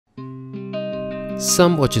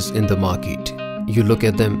Some watches in the market, you look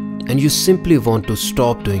at them and you simply want to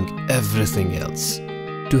stop doing everything else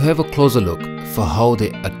to have a closer look for how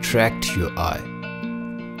they attract your eye.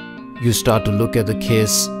 You start to look at the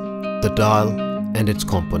case, the dial and its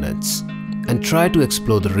components and try to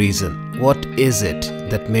explore the reason. What is it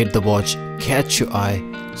that made the watch catch your eye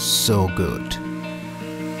so good?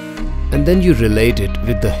 And then you relate it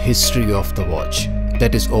with the history of the watch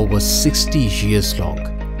that is over 60 years long,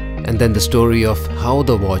 and then the story of how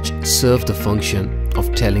the watch served the function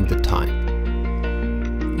of telling the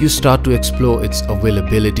time. You start to explore its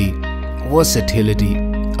availability, versatility,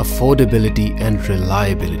 affordability and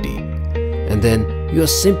reliability, and then you are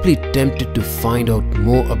simply tempted to find out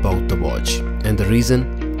more about the watch and the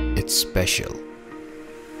reason it's special.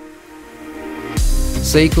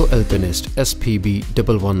 Seiko Alpinist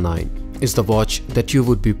SPB119 is the watch that you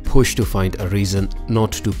would be pushed to find a reason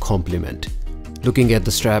not to compliment. Looking at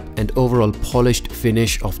the strap and overall polished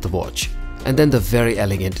finish of the watch, and then the very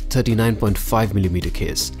elegant 39.5mm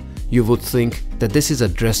case, you would think that this is a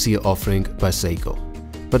dressier offering by Seiko.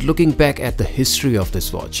 But looking back at the history of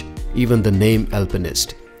this watch, even the name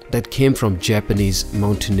Alpinist, that came from Japanese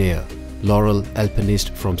mountaineer Laurel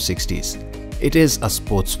Alpinist from 60s. It is a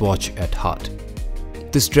sports watch at heart.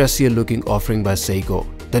 This dressier looking offering by Seiko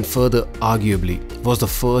then further arguably was the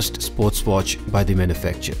first sports watch by the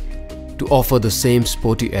manufacturer. To offer the same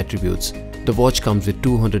sporty attributes, the watch comes with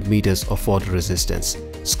 200 meters of water resistance,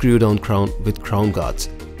 screw-down crown with crown guards,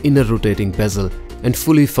 inner rotating bezel and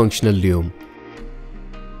fully functional lume.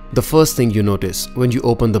 The first thing you notice when you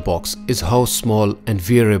open the box is how small and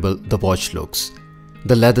wearable the watch looks.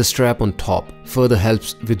 The leather strap on top further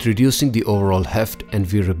helps with reducing the overall heft and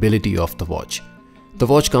wearability of the watch. The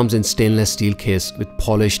watch comes in stainless steel case with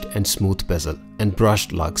polished and smooth bezel and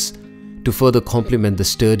brushed lugs. To further complement the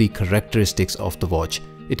sturdy characteristics of the watch,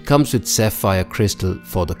 it comes with sapphire crystal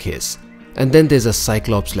for the case. And then there's a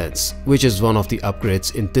Cyclops lens, which is one of the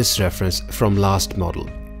upgrades in this reference from last model.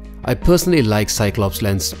 I personally like Cyclops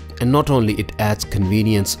lens, and not only it adds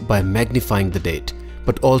convenience by magnifying the date,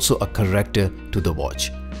 but also a character to the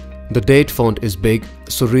watch. The date font is big,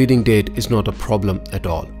 so reading date is not a problem at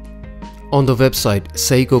all. On the website,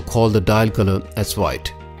 Seiko call the dial color as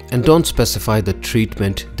white and don't specify the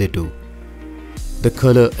treatment they do. The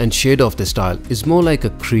color and shade of this dial is more like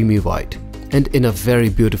a creamy white and in a very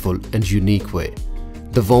beautiful and unique way.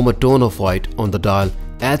 The warmer tone of white on the dial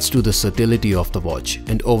adds to the subtlety of the watch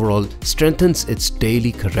and overall strengthens its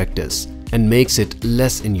daily characters and makes it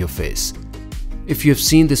less in your face. If you have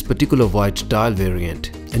seen this particular white dial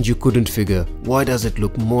variant and you couldn't figure why does it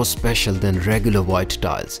look more special than regular white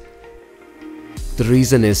dials, the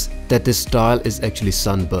reason is that this dial is actually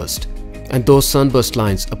sunburst, and those sunburst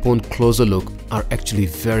lines upon closer look are actually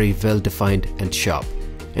very well defined and sharp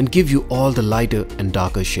and give you all the lighter and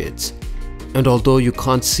darker shades. And although you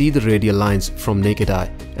can't see the radial lines from naked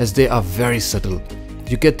eye as they are very subtle,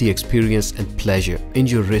 you get the experience and pleasure in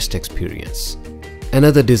your wrist experience.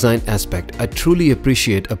 Another design aspect I truly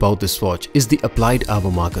appreciate about this watch is the applied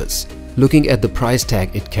hour markers. Looking at the price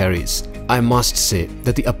tag it carries, I must say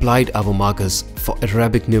that the applied hour markers for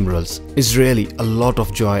Arabic numerals is really a lot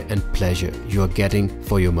of joy and pleasure you are getting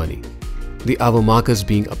for your money. The hour markers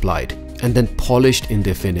being applied and then polished in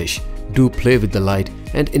their finish do play with the light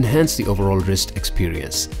and enhance the overall wrist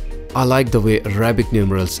experience. I like the way Arabic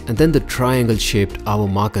numerals and then the triangle shaped hour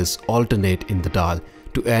markers alternate in the dial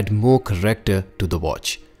to add more character to the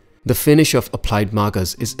watch. The finish of applied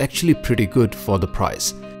markers is actually pretty good for the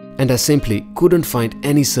price, and I simply couldn't find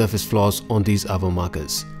any surface flaws on these hour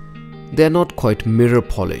markers. They are not quite mirror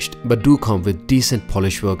polished but do come with decent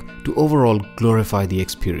polish work to overall glorify the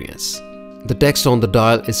experience. The text on the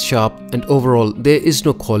dial is sharp and overall there is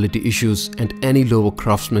no quality issues and any lower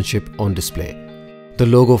craftsmanship on display. The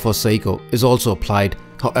logo for Seiko is also applied,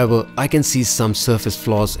 however I can see some surface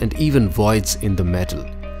flaws and even voids in the metal.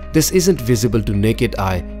 This isn't visible to naked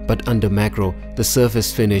eye, but under macro the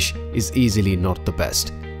surface finish is easily not the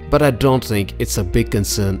best. But I don't think it's a big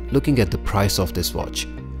concern looking at the price of this watch.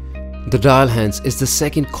 The dial hands is the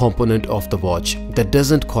second component of the watch that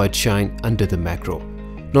doesn't quite shine under the macro.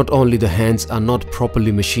 Not only the hands are not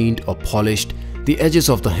properly machined or polished, the edges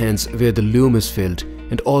of the hands where the lume is filled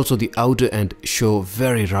and also the outer end show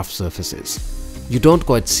very rough surfaces. You don't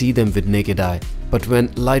quite see them with naked eye, but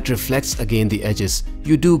when light reflects against the edges,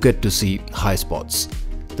 you do get to see high spots.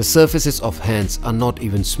 The surfaces of hands are not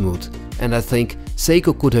even smooth, and I think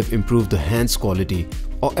Seiko could have improved the hands quality,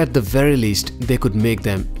 or at the very least they could make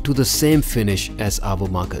them to the same finish as hour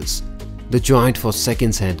markers. The joint for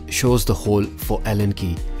seconds hand shows the hole for Allen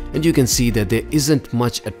key, and you can see that there isn't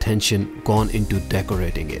much attention gone into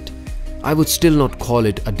decorating it. I would still not call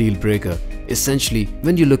it a deal breaker. Essentially,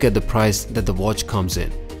 when you look at the price that the watch comes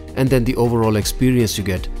in, and then the overall experience you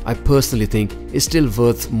get, I personally think is still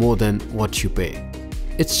worth more than what you pay.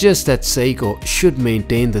 It's just that Seiko should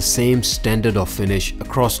maintain the same standard of finish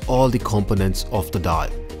across all the components of the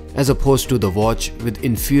dial, as opposed to the watch with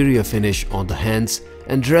inferior finish on the hands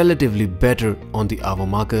and relatively better on the hour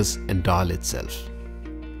markers and dial itself.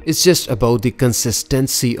 It's just about the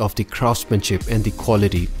consistency of the craftsmanship and the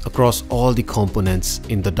quality across all the components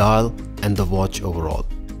in the dial and the watch overall.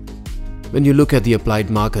 When you look at the applied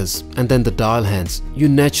markers and then the dial hands, you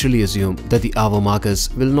naturally assume that the hour markers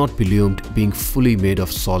will not be lumed, being fully made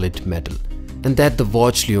of solid metal, and that the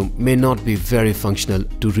watch lume may not be very functional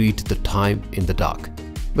to read the time in the dark.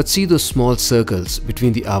 But see those small circles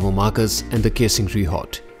between the hour markers and the casing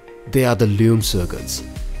rehaut? They are the lume circles,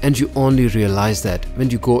 and you only realize that when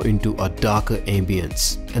you go into a darker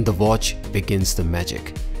ambience and the watch begins the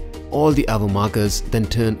magic. All the hour markers then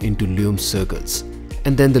turn into lume circles,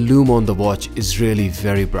 and then the lume on the watch is really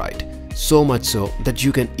very bright, so much so that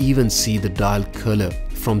you can even see the dial color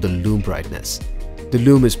from the lume brightness. The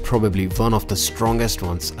lume is probably one of the strongest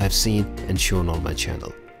ones I've seen and shown on my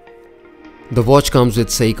channel. The watch comes with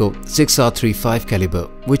Seiko 6R35 caliber,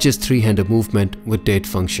 which is 3-hander movement with date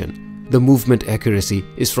function. The movement accuracy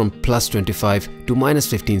is from +25 to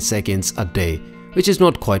 -15 seconds a day, which is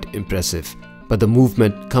not quite impressive, but the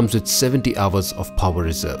movement comes with 70 hours of power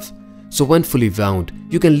reserve. So when fully wound,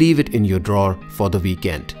 you can leave it in your drawer for the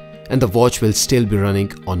weekend, and the watch will still be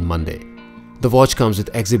running on Monday. The watch comes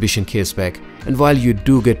with exhibition case pack, and while you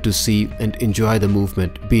do get to see and enjoy the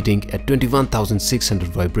movement beating at 21,600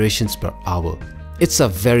 vibrations per hour, it's a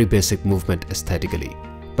very basic movement aesthetically.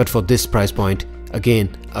 But for this price point, again,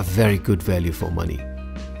 a very good value for money.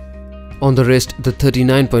 On the wrist, the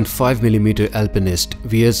 39.5mm Alpinist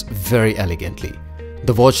wears very elegantly.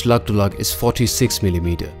 The watch lug to lug is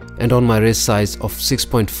 46mm, and on my wrist size of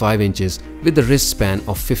 6.5 inches with the wrist span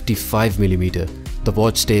of 55mm, the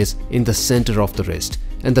watch stays in the center of the wrist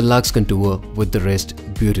and the lugs contour with the wrist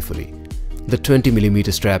beautifully. The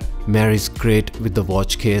 20mm strap marries great with the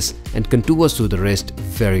watch case and contours to the wrist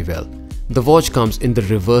very well. The watch comes in the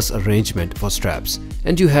reverse arrangement for straps,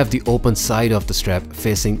 and you have the open side of the strap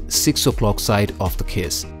facing 6 o'clock side of the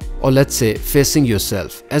case, or let's say facing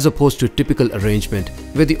yourself, as opposed to typical arrangement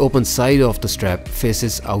where the open side of the strap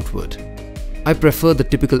faces outward. I prefer the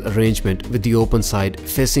typical arrangement with the open side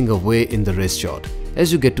facing away in the wrist shot,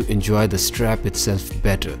 as you get to enjoy the strap itself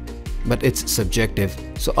better, but it's subjective,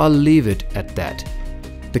 so I'll leave it at that.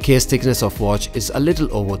 The case thickness of watch is a little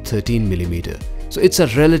over 13mm, so it's a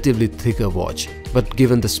relatively thicker watch, but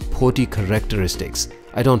given the sporty characteristics,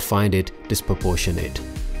 I don't find it disproportionate.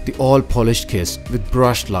 The all polished case with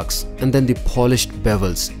brushed lugs and then the polished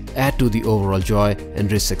bevels add to the overall joy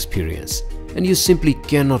and wrist experience, and you simply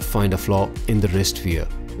cannot find a flaw in the wrist wear,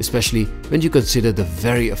 especially when you consider the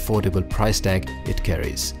very affordable price tag it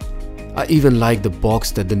carries. I even like the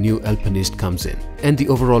box that the new Alpinist comes in, and the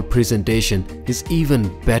overall presentation is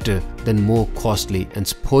even better than more costly and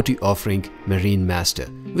sporty offering Marine Master,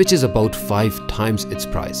 which is about 5 times its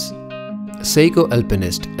price. Seiko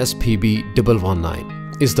Alpinist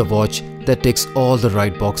SPB119 is the watch that ticks all the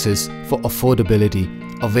right boxes for affordability,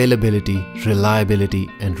 availability, reliability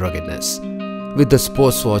and ruggedness. With the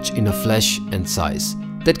sports watch in a flesh and size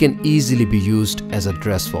that can easily be used as a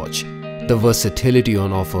dress watch, the versatility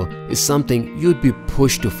on offer is something you'd be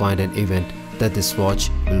pushed to find an event that this watch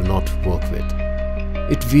will not work with.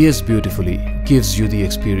 It wears beautifully, gives you the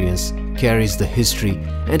experience, carries the history,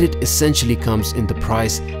 and it essentially comes in the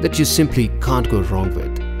price that you simply can't go wrong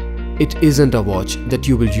with. It isn't a watch that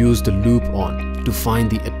you will use the loop on to find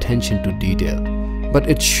the attention to detail, but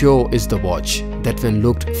it sure is the watch that when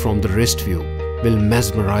looked from the wrist view will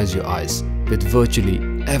mesmerize your eyes with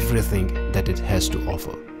virtually everything that it has to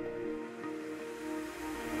offer.